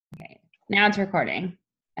Now it's recording.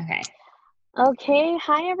 Okay. Okay,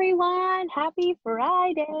 hi everyone. Happy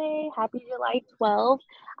Friday. Happy July 12th.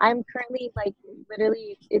 I'm currently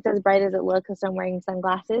literally it's as bright as it looks because I'm wearing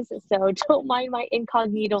sunglasses. So don't mind my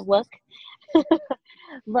incognito look.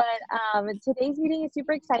 But today's meeting is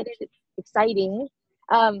super exciting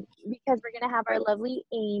because we're gonna have our lovely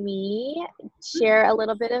Amy share a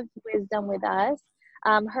little bit of wisdom with us.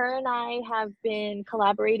 Her and I have been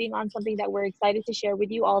collaborating on something that we're excited to share with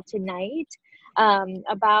you all tonight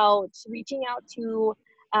about reaching out to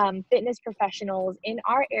fitness professionals in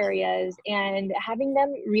our areas and having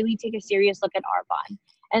them really take a serious look at Arbonne.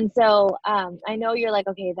 And so I know you're like,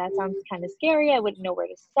 okay, that sounds kind of scary. I wouldn't know where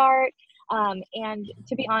to start. And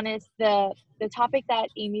to be honest, the topic that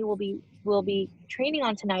Amy will be training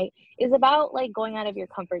on tonight is about like going out of your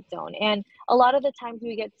comfort zone. And a lot of the times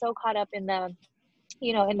we get so caught up in the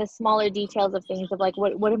smaller details of things of like,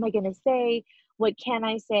 what am I going to say? What can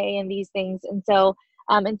I say? And these things. And so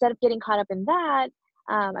instead of getting caught up in that,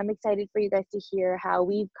 I'm excited for you guys to hear how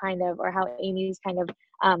we've or how Amy's kind of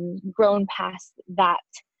grown past that,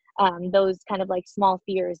 those kind of like small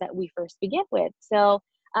fears that we first begin with. So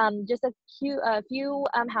just a few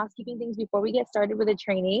housekeeping things before we get started with the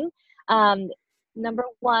training. Number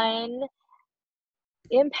one,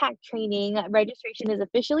 impact training registration is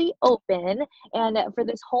officially open, and for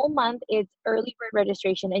this whole month it's early bird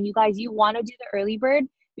registration. And you guys, you want to do the early bird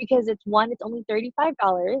because it's only $35,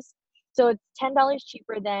 so it's $10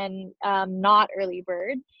 cheaper than not early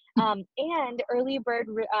bird. And early bird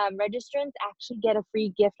registrants actually get a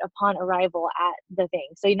free gift upon arrival at the thing.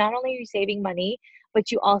 So not only are you saving money,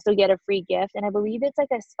 but you also get a free gift, and I believe it's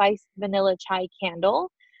like a spiced vanilla chai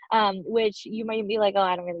candle, which you might be like, oh,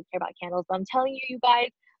 I don't really care about candles. But I'm telling you, you guys,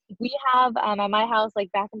 we have at my house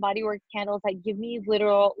like Bath and Body Works candles that give me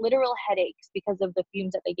literal headaches because of the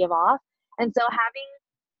fumes that they give off. And so having,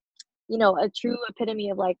 a true epitome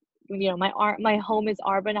of like, my home is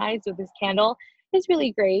Arbonized with this candle is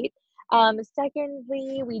really great.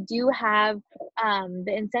 Secondly, we do have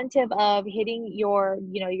the incentive of hitting your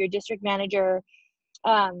district manager,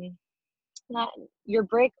 not your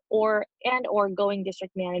brick or going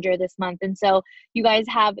district manager this month. And so you guys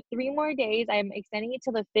have 3 more days. I'm extending it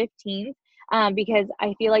till the 15th because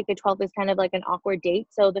I feel like the 12th is kind of like an awkward date.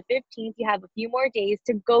 So the 15th, you have a few more days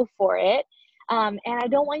to go for it. And I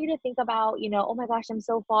don't want you to think about, oh my gosh, I'm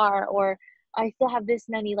so far, or I still have this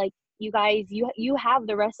many. Like, you guys, you have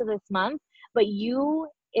the rest of this month, but you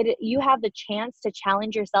have the chance to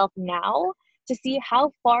challenge yourself now to see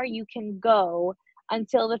how far you can go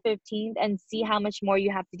until the 15th and see how much more you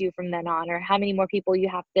have to do from then on, or how many more people you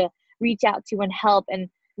have to reach out to and help and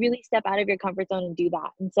really step out of your comfort zone and do that.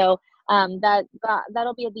 And so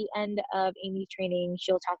that'll be at the end of Amy's training.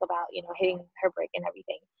 She'll talk about, hitting her brick and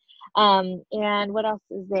everything. And what else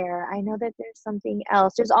is there? I know that there's something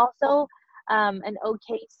else. There's also an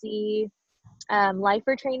OKC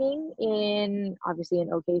lifer training obviously in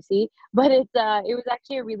OKC, but it was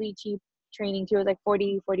actually a really cheap training too. It was like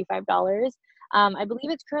 $45. I believe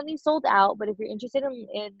it's currently sold out, but if you're interested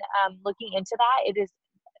in looking into that, it is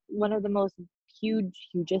one of the most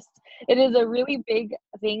hugest. It is a really big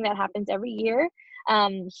thing that happens every year.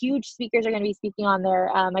 Huge speakers are going to be speaking on there.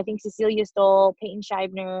 I think Cecilia Stoll, Peyton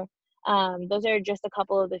Scheibner. Those are just a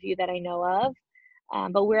couple of the few that I know of.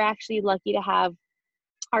 But we're actually lucky to have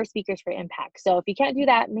our speakers for Impact. So if you can't do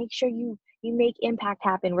that, make sure you make Impact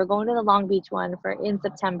happen. We're going to the Long Beach one in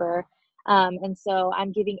September. And so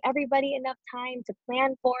I'm giving everybody enough time to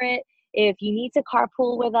plan for it. If you need to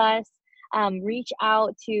carpool with us, reach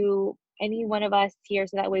out to any one of us here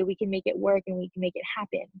so that way we can make it work and we can make it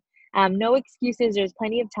happen. No excuses. There's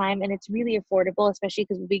plenty of time, and it's really affordable, especially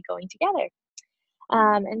because we'll be going together.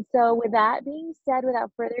 And so with that being said,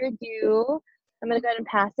 without further ado, I'm going to go ahead and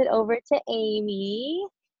pass it over to Amy.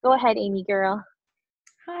 Go ahead, Amy girl.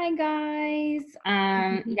 Hi guys.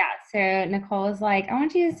 So Nicole was like, I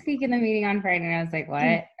want you to speak in the meeting on Friday. And I was like,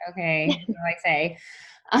 what? Okay, what do I say?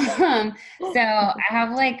 So I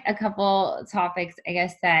have like a couple topics, I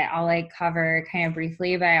guess, that I'll like cover kind of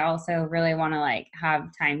briefly, but I also really want to like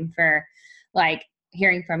have time for like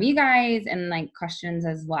hearing from you guys and like questions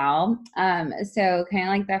as well. So kind of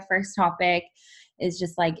like the first topic is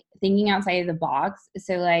just like thinking outside of the box.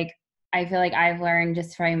 So like I feel like I've learned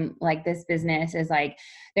just from like this business is like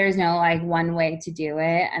there's no like one way to do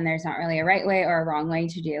it, and there's not really a right way or a wrong way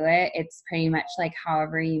to do it. It's pretty much like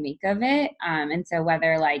however you make of it. And so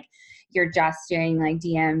whether like you're just doing like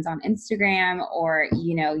DMs on Instagram, or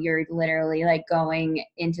you're literally like going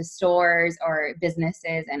into stores or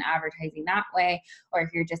businesses and advertising that way, or if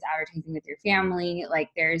you're just advertising with your family, like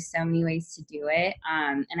there's so many ways to do it.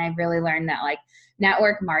 And I've really learned that like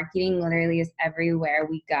network marketing literally is everywhere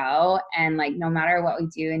we go. And like, no matter what we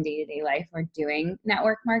do in day-to-day life, we're doing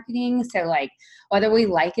network marketing. So like, whether we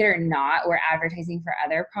like it or not, we're advertising for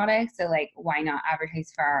other products. So like, why not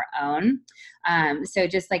advertise for our own? So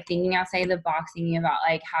just like thinking outside the box, thinking about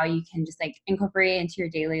like how you can just like incorporate it into your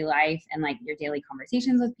daily life and like your daily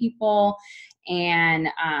conversations with people, and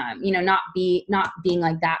you know, not being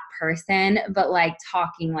like that person, but like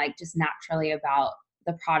talking like just naturally about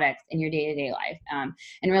the products in your day-to-day life,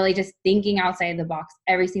 and really just thinking outside the box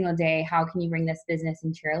every single day. How can you bring this business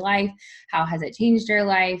into your life? How has it changed your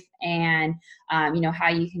life? And you know, how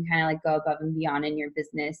you can kind of like go above and beyond in your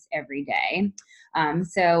business every day.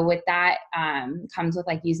 So with that comes with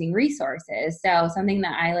like using resources. So something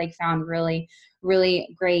that I like found really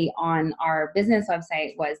great on our business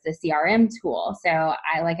website was the CRM tool. So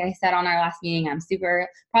like I said on our last meeting, I'm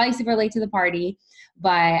probably super late to the party,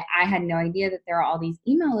 but I had no idea that there are all these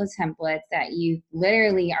email templates that you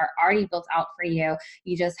literally are already built out for you.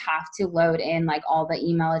 You just have to load in like all the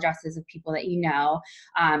email addresses of people that you know,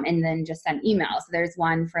 and then just send emails. So there's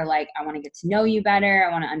one for like, I want to get to know you better.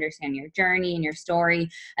 I want to understand your journey and your story.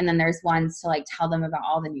 And then there's ones to like tell them about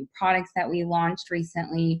all the new products that we launched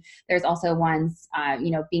recently. There's also ones, you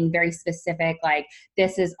know, being very specific, like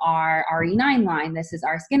this is our RE9 line, this is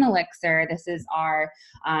our skin elixir, this is our,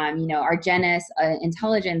 you know, our Genis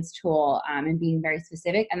intelligence tool, and being very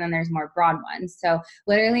specific. And then there's more broad ones. So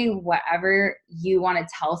literally whatever you want to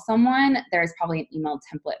tell someone, there's probably an email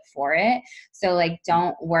template for it. So like,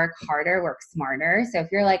 don't work harder, work smarter. So if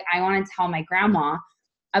you're like, I want to tell my grandma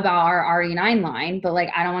about our RE9 line, but like,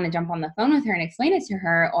 I don't want to jump on the phone with her and explain it to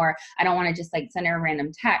her, or I don't want to just like send her a random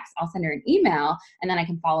text. I'll send her an email and then I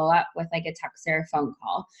can follow up with like a text or a phone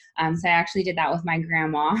call. So I actually did that with my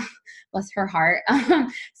grandma, bless her heart.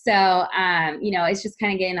 So, you know, it's just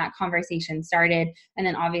kind of getting that conversation started, and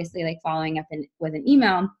then obviously like following up with an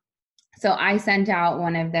email. So I sent out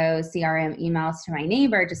one of those CRM emails to my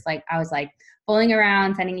neighbor, just like I was like fooling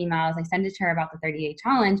around, sending emails. I sent it to her about the 30-day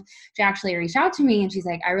challenge. She actually reached out to me and she's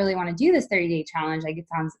like, I really want to do this 30-day challenge. Like, it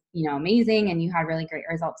sounds, you know, amazing, and you had really great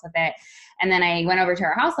results with it. And then I went over to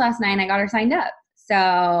her house last night and I got her signed up.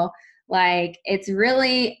 So like, it's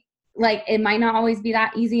really like, it might not always be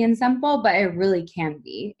that easy and simple, but it really can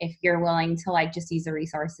be if you're willing to like just use the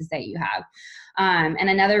resources that you have. And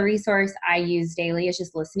another resource I use daily is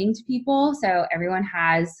just listening to people. So everyone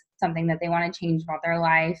has something that they want to change about their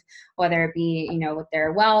life, whether it be, you know, with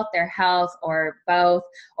their wealth, their health, or both,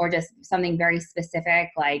 or just something very specific,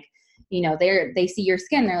 like, you know, they see your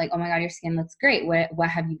skin, they're like, oh my God, your skin looks great. What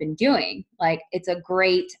have you been doing? Like, it's a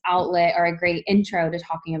great outlet or a great intro to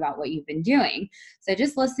talking about what you've been doing. So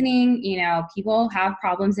just listening, you know, people have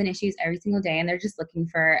problems and issues every single day and they're just looking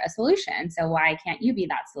for a solution. So why can't you be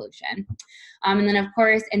that solution? And then of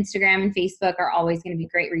course, Instagram and Facebook are always going to be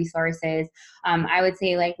great resources. I would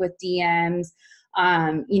say like with DMs,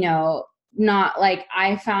 you know, not like,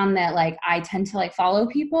 I found that like I tend to like follow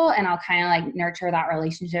people and I'll kind of like nurture that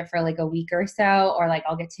relationship for like a week or so, or like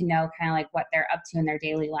I'll get to know kind of like what they're up to in their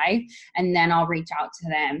daily life. And then I'll reach out to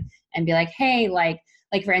them and be like, hey, like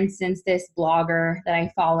for instance, this blogger that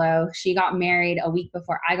I follow, she got married a week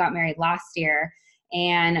before I got married last year.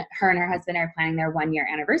 And her husband are planning their 1-year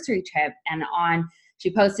anniversary trip. And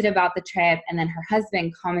she posted about the trip, and then her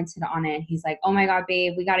husband commented on it. He's like, oh my God,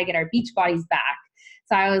 babe, we got to get our beach bodies back.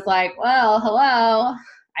 So I was like, well, hello,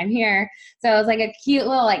 I'm here. So it was like a cute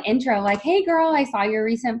little like intro, like, hey girl, I saw your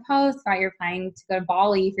recent post about you're planning to go to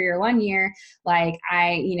Bali for your 1 year. Like,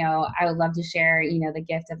 you know, I would love to share, you know, the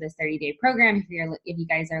gift of this 30-day program if you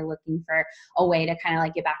guys are looking for a way to kind of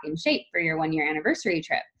like get back in shape for your 1-year anniversary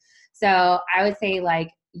trip. So I would say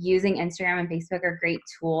like using Instagram and Facebook are great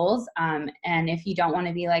tools. And if you don't want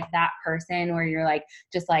to be like that person where you're like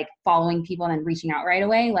just like following people and then reaching out right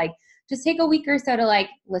away, like just take a week or so to like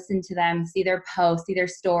listen to them, see their posts, see their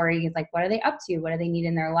stories, like what are they up to? What do they need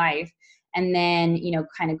in their life? And then, you know,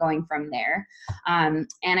 kind of going from there. And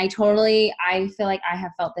I feel like I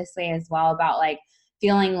have felt this way as well about like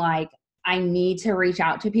feeling like I need to reach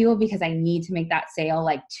out to people because I need to make that sale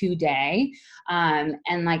like today.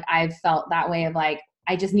 And like, I've felt that way of like,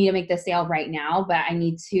 I just need to make the sale right now, but I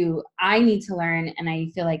need to learn. And I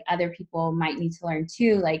feel like other people might need to learn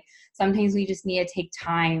too. Like, sometimes we just need to take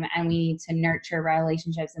time and we need to nurture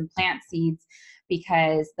relationships and plant seeds,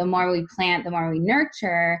 because the more we plant, the more we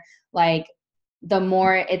nurture, like the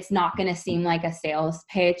more it's not going to seem like a sales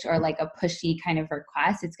pitch or like a pushy kind of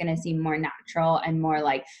request. It's going to seem more natural and more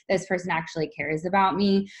like this person actually cares about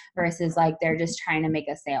me versus like they're just trying to make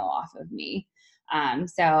a sale off of me.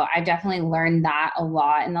 So I've definitely learned that a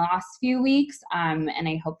lot in the last few weeks. And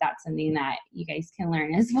I hope that's something that you guys can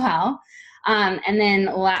learn as well. And then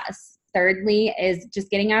thirdly is just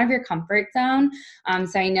getting out of your comfort zone.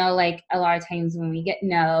 So I know like a lot of times when we get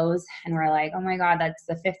no's and we're like, oh my God, that's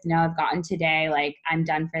the fifth no I've gotten today. Like I'm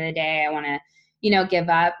done for the day. I want to, give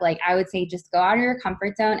up. Like I would say just go out of your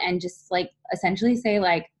comfort zone and just like essentially say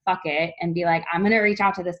like, fuck it, and be like, I'm going to reach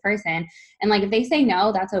out to this person. And like, if they say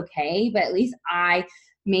no, that's okay. But at least I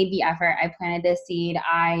made the effort. I planted this seed.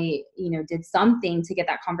 I, did something to get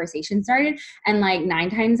that conversation started. And like 9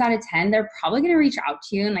 times out of 10, they're probably going to reach out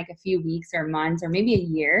to you in like a few weeks or months or maybe a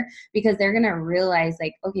year, because they're going to realize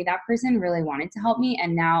like, okay, that person really wanted to help me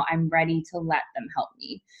and now I'm ready to let them help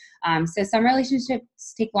me. So some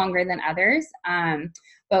relationships take longer than others.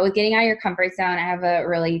 But with getting out of your comfort zone, I have a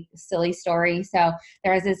really silly story. So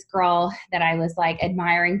there was this girl that I was like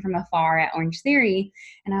admiring from afar at Orange Theory.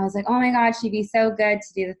 And I was like, oh my God, she'd be so good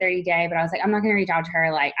to do the 30-day. But I was like, I'm not going to reach out to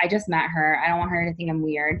her. Like, I just met her. I don't want her to think I'm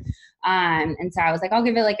weird. And so I was like, I'll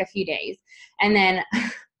give it like a few days. And then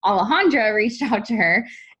Alejandra reached out to her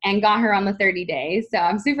and got her on the 30 days. So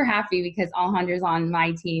I'm super happy because Alejandra's on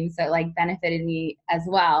my team. So it like benefited me as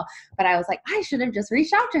well. But I was like, I should have just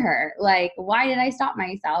reached out to her. Like, why did I stop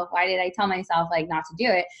myself? Why did I tell myself like not to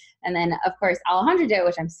do it? And then of course, Alejandra did it,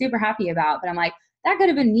 which I'm super happy about. But I'm like, that could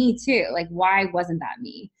have been me too. Like, why wasn't that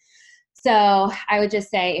me? So I would just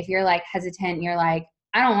say, if you're like hesitant, you're like,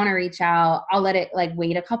 I don't want to reach out, I'll let it like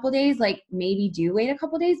wait a couple days, like maybe do wait a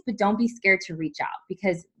couple days, but don't be scared to reach out,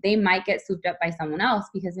 because they might get swooped up by someone else,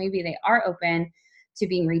 because maybe they are open to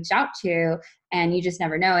being reached out to and you just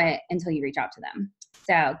never know it until you reach out to them.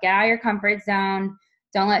 So get out of your comfort zone.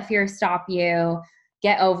 Don't let fear stop you.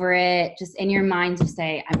 Get over it. Just in your mind, just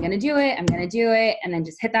say, I'm going to do it. I'm going to do it. And then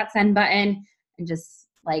just hit that send button and just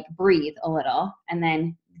like breathe a little, and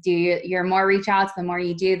then do your more reach outs. The more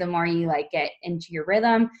you do, the more you like get into your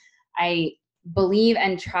rhythm. I believe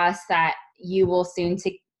and trust that you will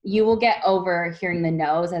you will get over hearing the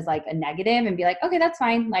no's as like a negative and be like, okay, that's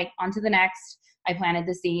fine. Like on to the next. I planted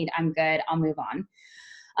the seed. I'm good. I'll move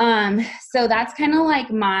on. So that's kind of like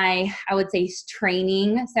my, I would say,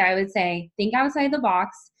 training. So I would say, think outside the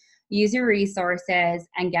box, use your resources,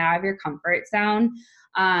 and get out of your comfort zone.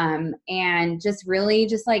 And just really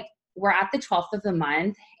just like, we're at the 12th of the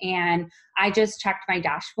month and I just checked my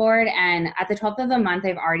dashboard, and at the 12th of the month,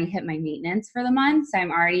 I've already hit my maintenance for the month. So I'm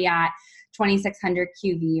already at 2,600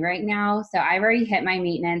 QV right now. So I've already hit my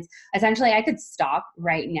maintenance. Essentially, I could stop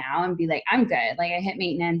right now and be like, I'm good. Like I hit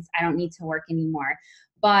maintenance. I don't need to work anymore.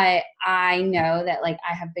 But I know that like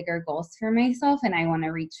I have bigger goals for myself and I want to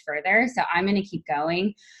reach further. So I'm going to keep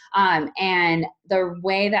going. And the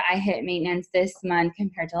way that I hit maintenance this month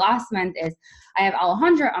compared to last month is I have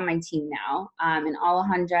Alejandra on my team now. And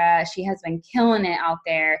Alejandra, she has been killing it out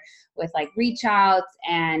there with like reach outs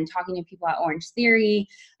and talking to people at Orange Theory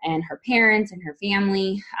and her parents and her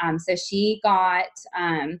family. So she got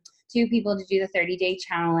 2 people to do the 30-day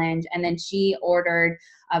challenge. And then she ordered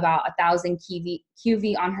about 1,000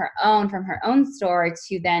 QV on her own from her own store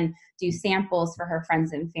to then do samples for her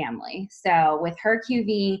friends and family. So with her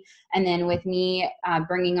QV, and then with me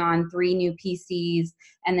bringing on 3 new PCs,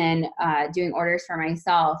 and then doing orders for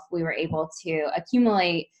myself, we were able to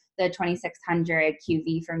accumulate the 2,600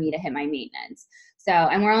 QV for me to hit my maintenance. So,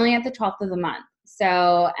 and we're only at the 12th of the month.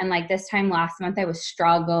 So, and like this time last month, I was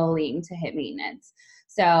struggling to hit maintenance.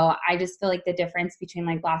 So I just feel like the difference between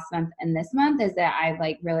like last month and this month is that I've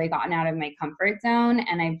like really gotten out of my comfort zone,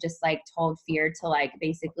 and I've just like told fear to like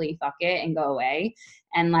basically fuck it and go away.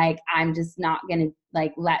 And like, I'm just not going to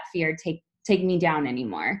like let fear take me down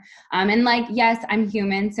anymore. And like, yes, I'm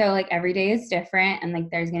human. So like every day is different. And like,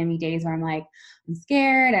 there's going to be days where I'm like, I'm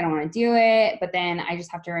scared. I don't want to do it. But then I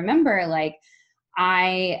just have to remember like,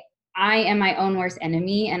 I am my own worst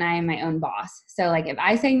enemy and I am my own boss. So like, if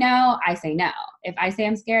I say no, I say no. If I say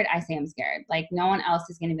I'm scared, I say I'm scared. Like no one else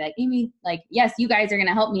is going to be like, Amy, like, yes, you guys are going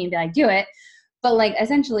to help me and be like, do it. But like,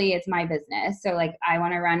 essentially it's my business. So like, I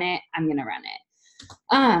want to run it. I'm going to run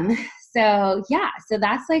it. So yeah, so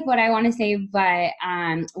that's like what I want to say. But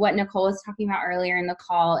what Nicole was talking about earlier in the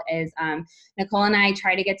call is Nicole and I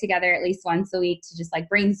try to get together at least once a week to just like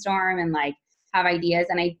brainstorm and like have ideas.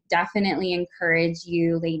 And I definitely encourage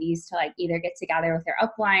you ladies to like either get together with your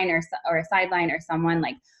upline or a sideline or someone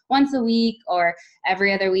like once a week or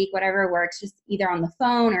every other week, whatever works, just either on the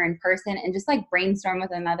phone or in person, and just like brainstorm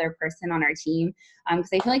with another person on our team. Because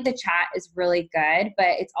I feel like the chat is really good, but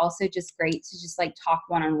it's also just great to just like talk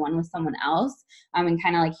one-on-one with someone else and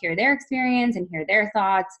kind of like hear their experience and hear their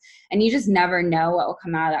thoughts. And you just never know what will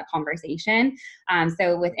come out of that conversation.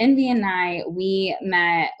 So with Envy and I, we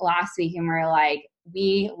met last week and we're like,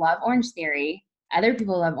 we love Orange Theory. Other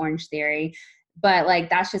people love Orange Theory. but like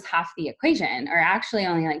that's just half the equation, or actually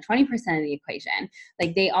only like 20% of the equation.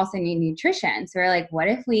 Like they also need nutrition. So we're like, what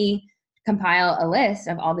if we compile a list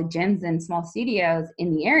of all the gyms and small studios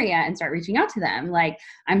in the area and start reaching out to them? Like,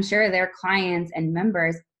 I'm sure their clients and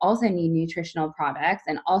members also need nutritional products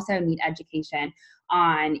and also need education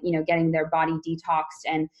on, you know, getting their body detoxed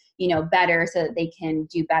and, you know, better so that they can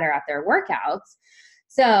do better at their workouts.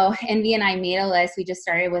 So Envy and I made a list. We just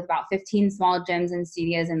started with about 15 small gyms and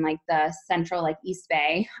studios in like the central, like East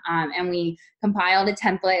Bay. And we compiled a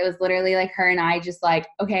template. It was literally like her and I just like,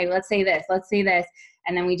 okay, let's say this, let's say this.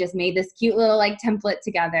 And then we just made this cute little like template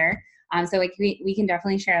together. So we can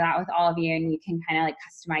definitely share that with all of you, and you can kind of like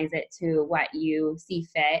customize it to what you see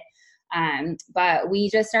fit. But we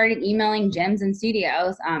just started emailing gyms and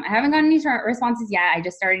studios. I haven't gotten any responses yet. I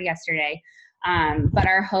just started yesterday. But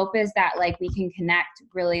our hope is that like we can connect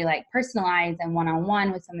really like personalized and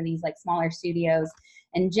one-on-one with some of these like smaller studios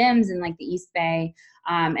and gyms in like the East Bay,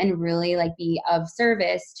 and really like be of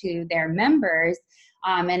service to their members.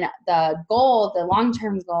 And the goal, the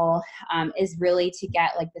long-term goal, is really to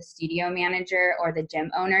get like the studio manager or the gym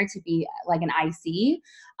owner to be like an IC,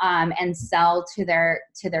 and sell to their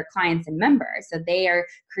clients and members. So they are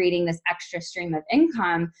creating this extra stream of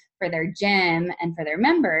income for their gym and for their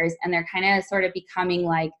members, and they're kind of sort of becoming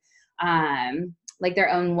like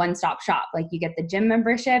their own one-stop shop. Like you get the gym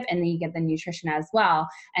membership and then you get the nutrition as well.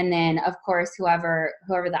 And then of course, whoever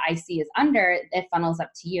the IC is under, it funnels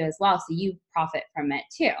up to you as well. So you profit from it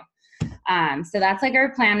too. So that's like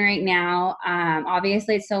our plan right now.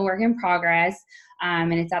 Obviously it's still a work in progress,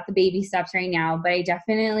 and it's at the baby steps right now, but I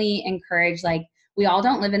definitely encourage, like, we all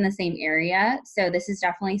don't live in the same area. So this is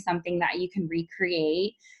definitely something that you can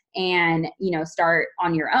recreate and, you know, start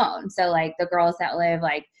on your own. So like the girls that live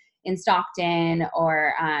like in Stockton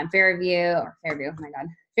or Fairfield, oh my God,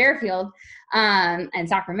 Fairfield, and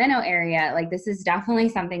Sacramento area, like this is definitely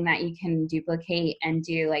something that you can duplicate and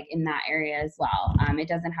do like in that area as well. It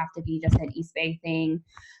doesn't have to be just an East Bay thing.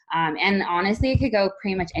 And honestly, it could go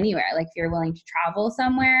pretty much anywhere. Like if you're willing to travel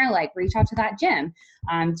somewhere, like reach out to that gym.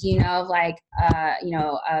 Do you know of like, you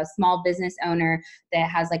know, a small business owner that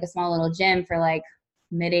has like a small little gym for like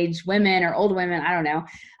mid-aged women or old women, I don't know.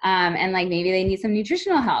 And like maybe they need some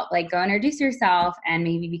nutritional help, like go introduce yourself and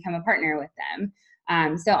maybe become a partner with them.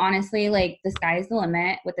 So honestly, like the sky is the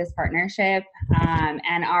limit with this partnership.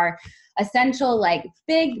 And our essential, like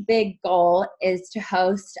big goal is to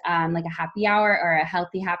host like a happy hour or a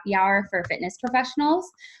healthy happy hour for fitness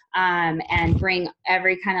professionals, and bring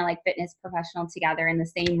every kind of like fitness professional together in the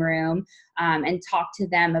same room, and talk to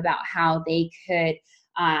them about how they could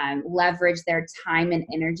leverage their time and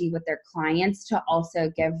energy with their clients to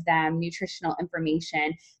also give them nutritional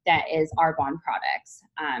information that is Arbonne products.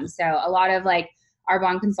 So a lot of like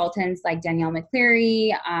Arbonne consultants like Danielle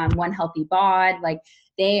McCleary, One Healthy Bod, like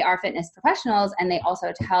they are fitness professionals and they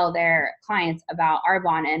also tell their clients about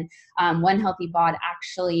Arbonne. And One Healthy Bod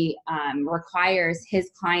actually requires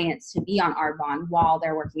his clients to be on Arbonne while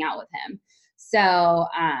they're working out with him. So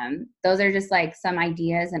those are just like some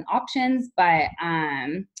ideas and options, but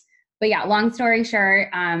yeah, long story short,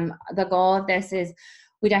 the goal of this is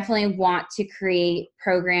we definitely want to create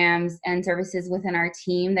programs and services within our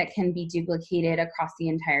team that can be duplicated across the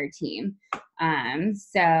entire team.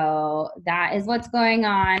 So that is what's going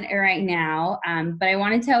on right now. But I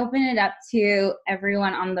wanted to open it up to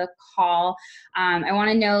everyone on the call. I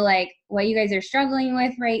want to know like what you guys are struggling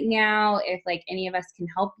with right now, if like any of us can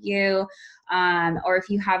help you, or if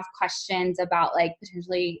you have questions about like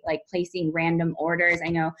potentially like placing random orders. I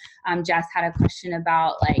know Jess had a question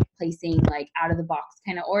about like placing like out of the box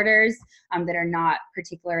kind of orders that are not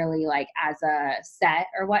particularly like as a set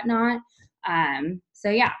or whatnot. So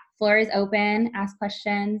yeah, floor is open. Ask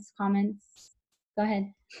questions, comments. Go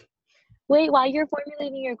ahead. Wait, while you're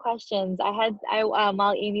formulating your questions,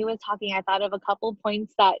 while Amy was talking, I thought of a couple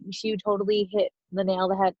points that she totally hit the nail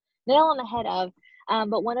on the head of.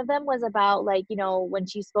 But one of them was about like, you know, when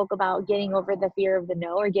she spoke about getting over the fear of the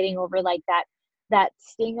no, or getting over like that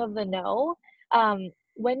sting of the no.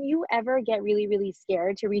 When you ever get really, really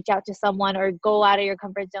scared to reach out to someone or go out of your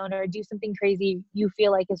comfort zone or do something crazy you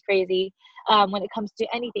feel like is crazy, when it comes to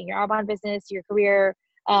anything, your Arbonne business, your career,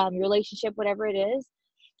 your relationship, whatever it is,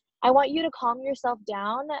 I want you to calm yourself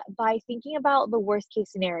down by thinking about the worst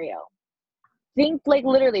case scenario. Think like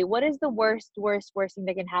literally, what is the worst thing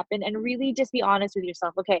that can happen? And really just be honest with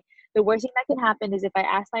yourself. Okay, the worst thing that can happen is if I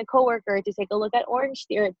ask my coworker to take a look at I work at Orange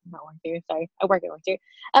Theory,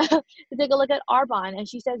 to take a look at Arbonne and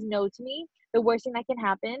she says no to me, the worst thing that can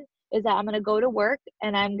happen is that I'm going to go to work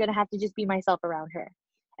and I'm going to have to just be myself around her.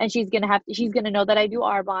 And she's going to know that I do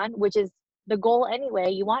Arbonne, which is the goal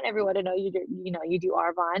anyway. You want everyone to know you do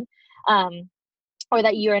Arbonne, or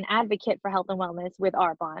that you're an advocate for health and wellness with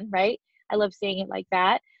Arbonne, right? I love saying it like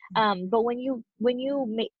that. But when you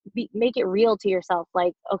make it real to yourself,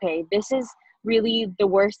 like, okay, this is really the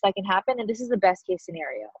worst that can happen, and this is the best case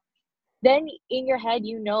scenario. Then in your head,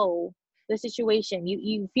 the situation.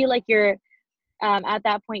 You feel like you're at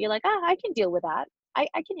that point. You're like, I can deal with that. I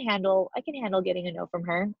can handle getting a no from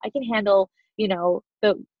her. I can handle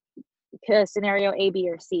the scenario A, B,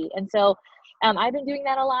 or C. And so I've been doing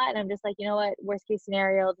that a lot, and I'm just like, you know what, worst case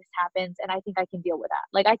scenario, this happens, and I think I can deal with that.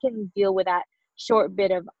 Like, I can deal with that short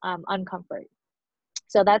bit of uncomfort.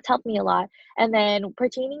 So that's helped me a lot. And then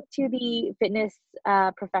pertaining to the fitness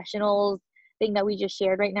professionals thing that we just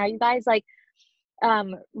shared right now, you guys, like,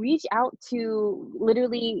 reach out to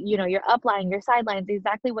literally, your upline, your sidelines,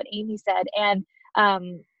 exactly what Amy said, and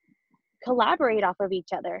collaborate off of each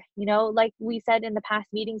other. Like we said in the past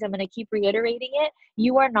meetings, I'm going to keep reiterating it.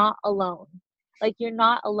 You are not alone. Like, you're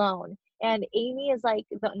not alone. And Amy is like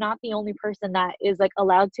not the only person that is like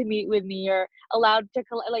allowed to meet with me, or allowed to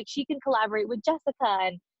like, she can collaborate with Jessica,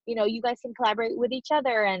 and you guys can collaborate with each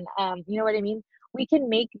other, and you know what I mean. We can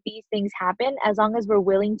make these things happen as long as we're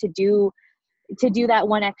willing to do that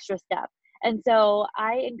one extra step. And so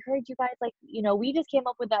I encourage you guys, like, we just came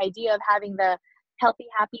up with the idea of having the healthy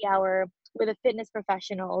happy hour with the fitness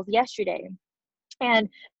professionals yesterday. And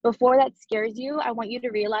before that scares you, I want you to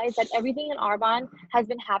realize that everything in Arbonne has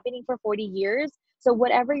been happening for 40 years. So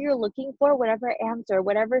whatever you're looking for, whatever answer,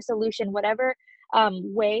 whatever solution, whatever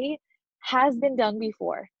way has been done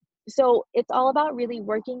before. So it's all about really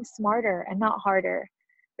working smarter and not harder,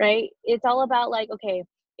 right? It's all about like, okay,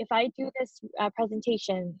 if I do this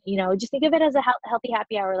presentation, just think of it as a healthy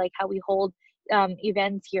happy hour, like how we hold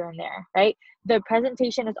events here and there, right? The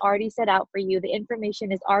presentation is already set out for you. The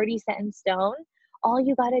information is already set in stone. All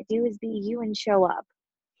you got to do is be you and show up.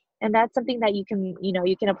 And that's something that you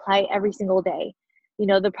can apply every single day.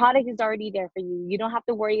 The product is already there for you. You don't have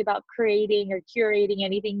to worry about creating or curating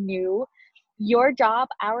anything new. Your job,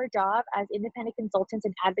 our job as independent consultants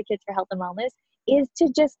and advocates for health and wellness, is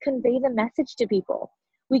to just convey the message to people.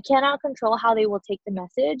 We cannot control how they will take the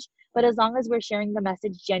message, but as long as we're sharing the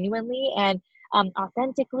message genuinely and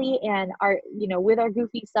authentically, and with our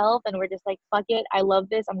goofy self, and we're just like, fuck it, I love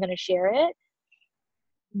this, I'm going to share it.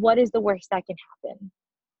 What is the worst that can happen?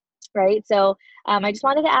 Right? So I just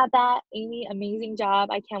wanted to add that. Amy, amazing job.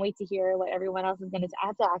 I can't wait to hear what everyone else is going to do. I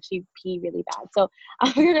have to actually pee really bad. So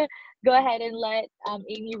I'm going to go ahead and let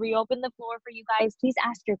Amy reopen the floor for you guys. Please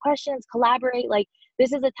ask your questions, collaborate. Like,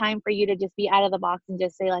 this is a time for you to just be out of the box and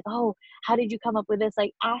just say like, oh, how did you come up with this?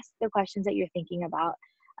 Like, ask the questions that you're thinking about.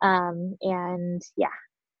 And yeah,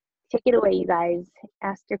 take it away, you guys.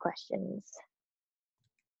 Ask your questions.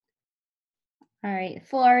 All right,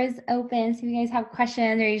 floor is open. So if you guys have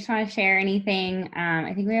questions or you just want to share anything,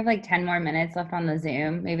 I think we have like 10 more minutes left on the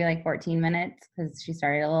Zoom, maybe like 14 minutes because she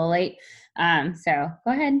started a little late. So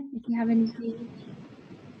go ahead if you have anything.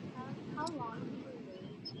 How long do you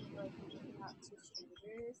wait before like reaching out to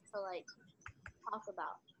strangers to like talk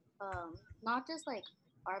about? Not just like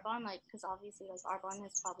Arbonne, like, because obviously like Arbonne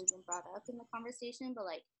has probably been brought up in the conversation, but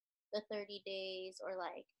like the 30 days or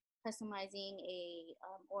like customizing a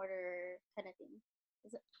order kind of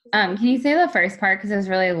thing. Can you say the first part because it was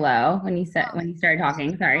really low when you started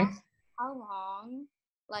talking? Sorry. How long,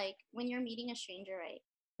 like when you're meeting a stranger, right?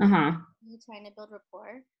 You're trying to build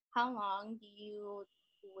rapport. How long do you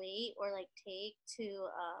wait or like take to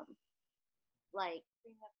like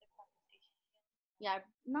bring up the conversation again? Yeah,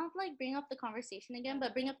 not like bring up the conversation again,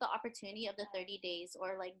 but bring up the opportunity of the 30 days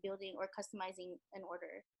or like building or customizing an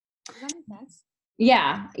order. Does that make sense?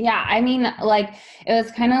 Yeah. I mean, like it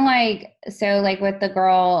was kind of like, so like with the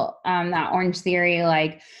girl, that Orange Theory,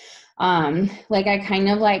 like I kind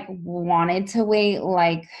of like wanted to wait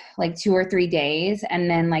like 2 or 3 days, and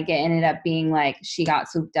then like it ended up being like she got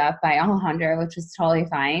swooped up by Alejandra, which was totally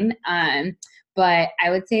fine. But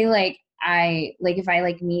I would say like if I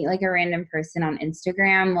like meet like a random person on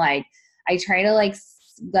Instagram, like I try to like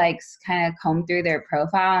kind of comb through their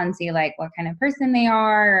profile and see like what kind of person they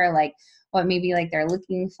are, or like what maybe like they're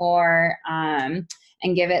looking for,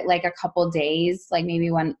 and give it like a couple days, like maybe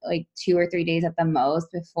 2 or 3 days at the most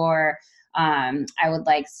before I would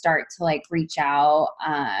like start to like reach out,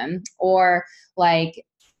 or like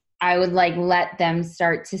I would like let them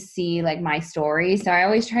start to see like my story. So I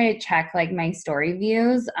always try to check like my story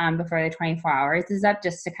views before the 24 hours is up,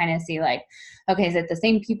 just to kind of see like, okay, is it the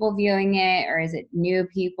same people viewing it, or is it new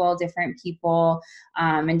people, different people,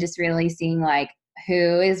 and just really seeing like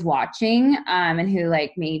who is watching, and who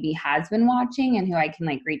like maybe has been watching and who I can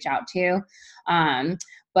like reach out to.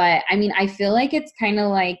 But I mean, I feel like it's kind of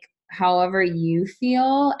like however you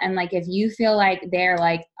feel. And like, if you feel like they're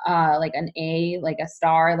like an A, like a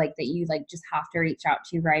star, like that you like just have to reach out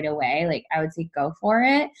to right away, like I would say go for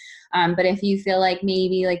it. But if you feel like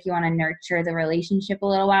maybe like you want to nurture the relationship a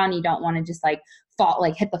little while and you don't want to just like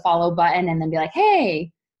hit the follow button and then be like,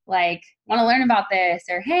 hey, like want to learn about this,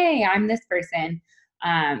 or hey, I'm this person.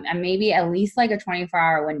 And maybe at least like a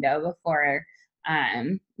 24-hour window before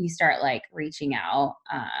you start like reaching out.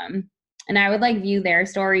 And I would like view their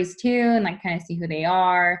stories too and like kind of see who they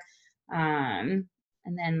are. And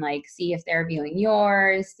then like see if they're viewing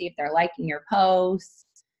yours, see if they're liking your posts.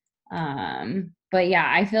 But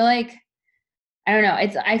yeah, I feel like, I don't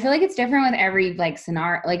know. I feel like it's different with every like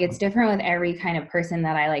scenario. Like it's different with every kind of person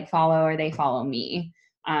that I like follow or they follow me.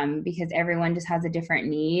 Because everyone just has a different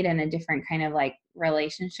need and a different kind of like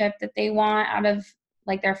relationship that they want out of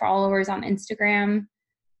like their followers on Instagram.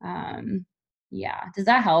 Yeah. Does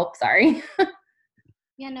that help? Sorry.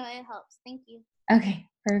 Yeah, no, it helps. Thank you. Okay,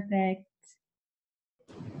 perfect.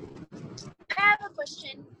 I have a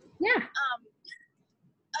question. Yeah.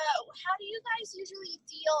 How do you guys usually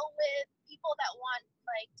deal with people that want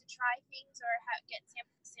like to try things or get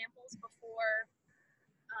samples before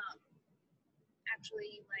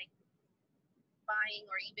actually like buying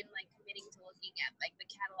or even like committing to looking at like the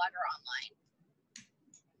catalog or online?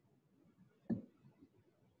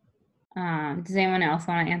 Does anyone else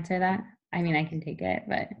want to answer that? I mean, I can take it,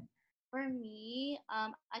 but for me, I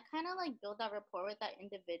kind of like build that rapport with that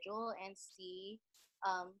individual and see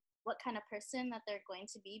what kind of person that they're going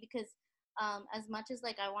to be, because as much as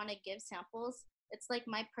like I want to give samples, it's like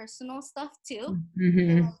my personal stuff too.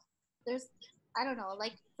 Mm-hmm. So there's, I don't know,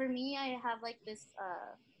 like for me, I have like this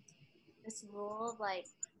rule of like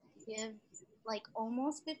give like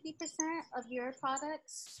almost 50% of your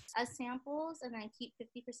products as samples and then keep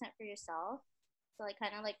 50% for yourself. So like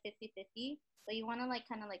kind of like 50-50, but you want to like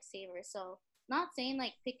kind of like savor. So not saying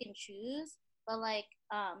like pick and choose, but like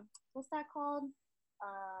what's that called?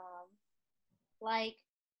 Like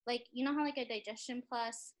you know how like a digestion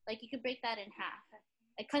plus, like you could break that in half,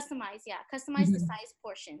 like customize the size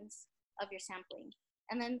portions of your sampling.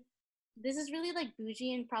 And then this is really like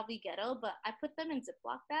bougie and probably ghetto, but I put them in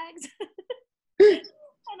Ziploc bags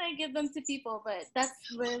and I give them to people. But that's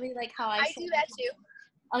really like how I do that too.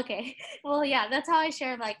 Okay, well yeah, that's how I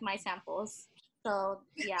share like my samples. So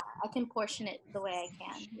yeah, I can portion it the way I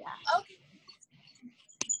can. Yeah. Okay.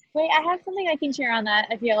 Wait, I have something I can share on that.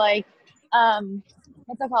 I feel like,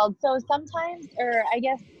 what's it called? So sometimes, or I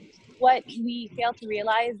guess what we fail to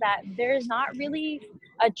realize, that there's not really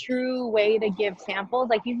a true way to give samples.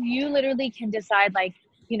 Like you literally can decide like,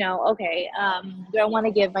 you know, okay, do I want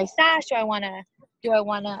to give my stash? Do I want to,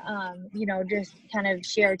 you know, just kind of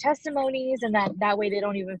share testimonies, and that way they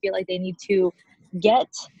don't even feel like they need to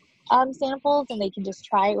get samples and they can just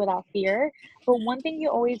try it without fear. But one thing you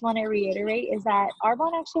always want to reiterate is that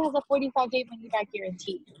Arbonne actually has a 45-day money-back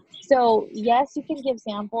guarantee. So yes, you can give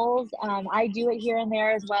samples. I do it here and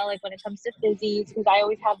there as well, like when it comes to fizzies, because I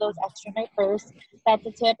always have those extra in my purse. That's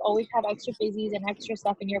a tip. Always have extra fizzies and extra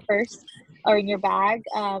stuff in your purse or in your bag,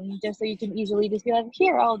 just so you can easily just be like,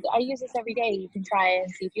 here, I use this every day. You can try it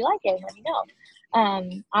and see if you like it and let me know.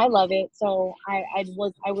 I love it, so I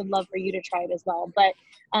would love for you to try it as well. But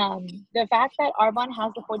the fact that Arbonne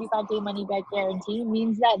has the 45-day money-back guarantee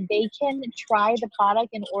means that they can try the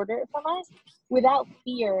product and order it from us without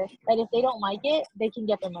fear that if they don't like it, they can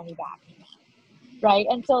get their money back, right?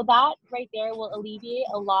 And so that right there will alleviate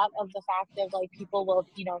a lot of the fact of like people will,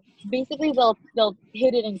 you know, basically they'll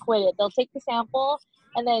hit it and quit it. They'll take the sample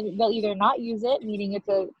and then they'll either not use it, meaning it's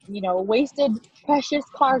a, you know, wasted precious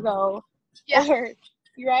cargo, or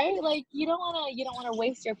right, like you don't want to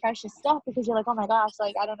waste your precious stuff because you're like, oh my gosh,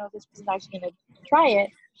 like I don't know if this person's actually gonna try it,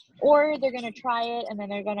 or they're gonna try it and then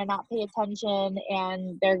they're gonna not pay attention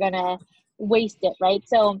and they're gonna waste it, right?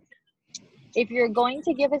 So if you're going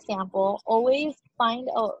to give a sample, always find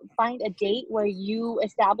a date where you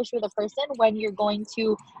establish with a person when you're going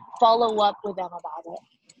to follow up with them about it.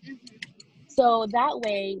 So that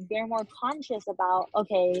way they're more conscious about,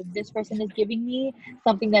 okay, this person is giving me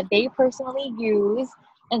something that they personally use,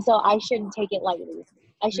 and so I shouldn't take it lightly.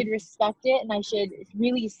 I should respect it, and I should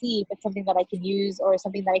really see if it's something that I can use or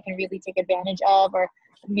something that I can really take advantage of or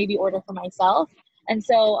maybe order for myself. And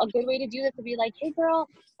so a good way to do this would be like, hey girl,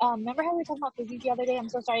 remember how we were talking about fizzies the other day? I'm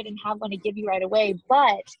so sorry I didn't have one to give you right away,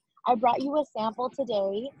 but I brought you a sample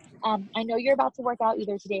today. I know you're about to work out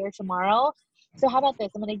either today or tomorrow. So how about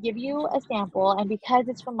this? I'm going to give you a sample, and because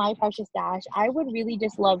it's from my precious stash, I would really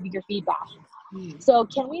just love your feedback. So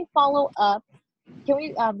can we follow up? Can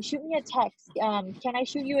we shoot me a text? Can I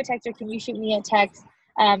shoot you a text, or can you shoot me a text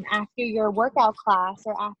after your workout class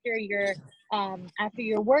or after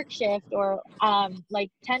your work shift, or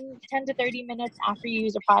like 10 to 30 minutes after you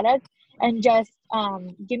use a product, and just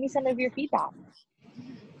give me some of your feedback.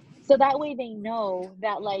 So that way they know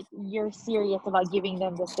that like you're serious about giving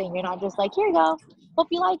them this thing. You're not just like, here you go, hope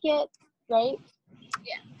you like it, right?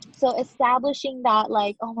 Yeah. So establishing that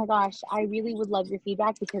like, oh my gosh, I really would love your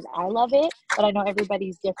feedback because I love it, but I know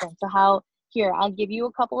everybody's different. So here, I'll give you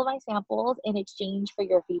a couple of my samples in exchange for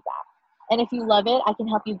your feedback. And if you love it, I can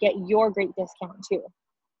help you get your great discount too.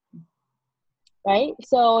 Right?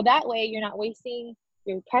 So that way you're not wasting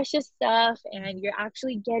your precious stuff and you're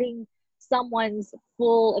actually getting someone's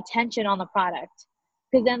full attention on the product,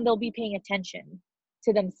 because then they'll be paying attention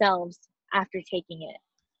to themselves after taking it.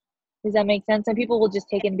 Does that make sense? Some people will just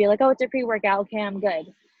take it and be like, oh, it's a pre-workout. Okay, I'm good.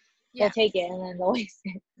 Yeah. They'll take it and then they'll waste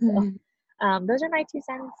it. So those are my 2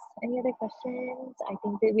 cents. Any other questions? I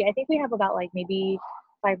think we have about like maybe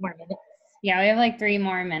 5 more minutes. Yeah, we have like 3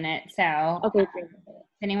 more minutes. So okay, 3 more minutes.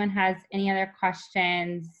 If anyone has any other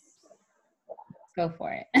questions, go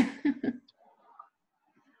for it.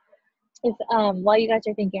 If while you guys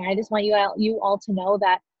are thinking, I just want you all to know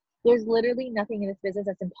that there's literally nothing in this business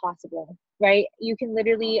that's impossible, right? You can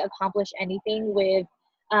literally accomplish anything with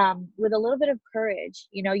a little bit of courage.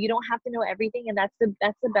 You know, you don't have to know everything, and that's the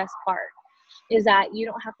best part, is that you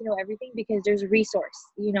don't have to know everything because there's a resource.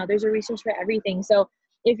 You know, there's a resource for everything. So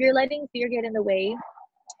if you're letting fear get in the way,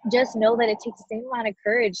 just know that it takes the same amount of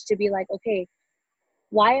courage to be like, okay,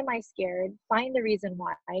 why am I scared? Find the reason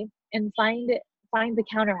why, and find the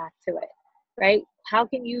counteract to it, right? How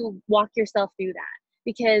can you walk yourself through that?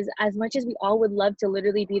 Because as much as we all would love to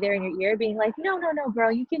literally be there in your ear being like, no,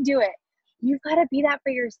 girl, you can do it. You've got to be that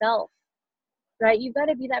for yourself, right? You've got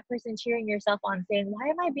to be that person cheering yourself on, saying, why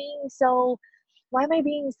am I being so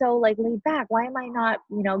like laid back? Why am I not,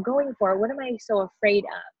 going for it? What am I so afraid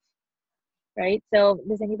of? Right? So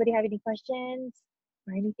does anybody have any questions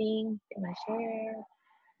or anything they want to share?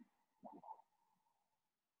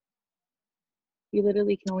 You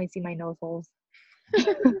literally can only see my nose holes.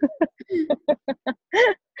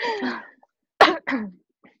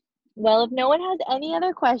 Well, if no one has any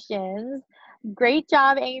other questions, great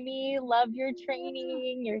job, Amy. Love your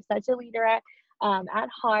training. You're such a leader at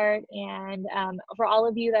heart. And for all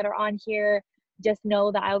of you that are on here, just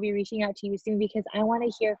know that I'll be reaching out to you soon, because I want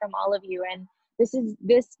to hear from all of you. And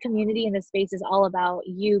this community and this space is all about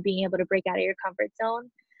you being able to break out of your comfort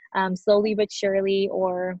zone, slowly but surely,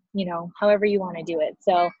 or however you want to do it.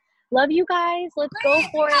 So love you guys. Let's go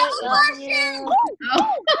for it. Love you.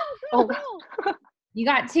 Oh. You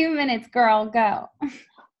got 2 minutes, girl. Go.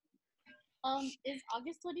 Is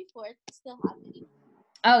August 24th still happening?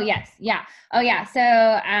 Oh, yes. Yeah. Oh, yeah. So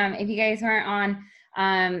if you guys weren't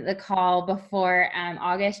on the call before,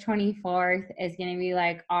 August 24th is going to be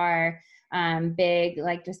like our big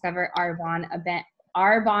like Discover Arbonne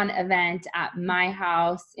event at my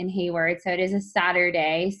house in Hayward. So it is a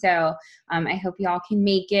Saturday. So I hope y'all can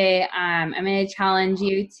make it. I'm going to challenge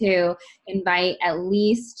you to invite at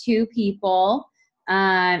least 2 people,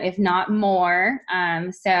 if not more.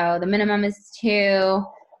 So the minimum is 2.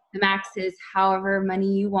 The max is however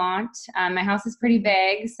many you want. My house is pretty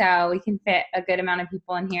big, so we can fit a good amount of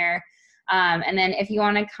people in here. And then if you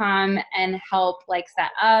want to come and help like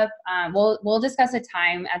set up, we'll discuss a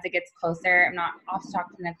time as it gets closer. I'll talk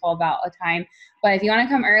to Nicole about a time, but if you want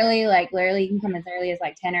to come early, like literally you can come as early as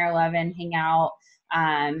like 10 or 11, hang out.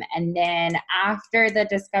 And then after the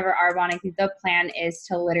Discover Arbonne, I think the plan is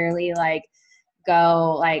to literally like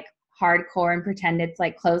go like hardcore and pretend it's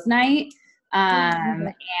like close night.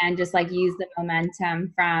 And just like use the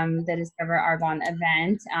momentum from the Discover Arbonne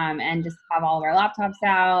event, and just have all of our laptops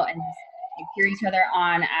out and just like, cheer each other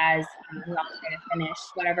on as we all try to finish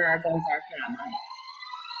whatever our goals are for that month.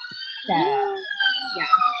 So yeah.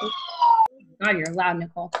 God, you're loud,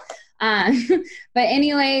 Nicole. But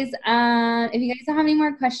anyways, if you guys don't have any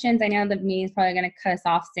more questions, I know the meeting is probably going to cut us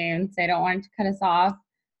off soon, so I don't want it to cut us off.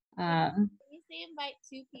 When you say invite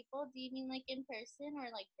 2 people, do you mean like in person or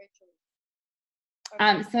like virtually?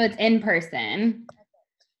 So it's in person.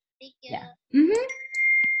 Thank you. Yeah. Mm-hmm.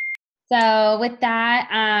 So with that,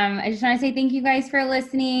 I just want to say thank you guys for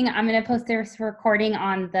listening. I'm going to post this recording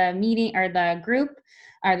on the meeting or the group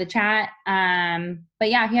or the chat. But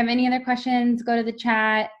yeah, if you have any other questions, go to the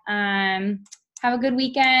chat. Have a good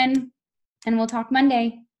weekend, and we'll talk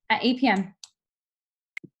Monday at 8 p.m.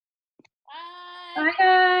 Bye. Bye,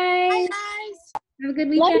 guys. Bye, guys. Have a good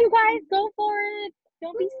weekend. Love you guys. Go for it.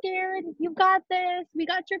 Don't be scared. You got this. We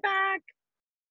got your back.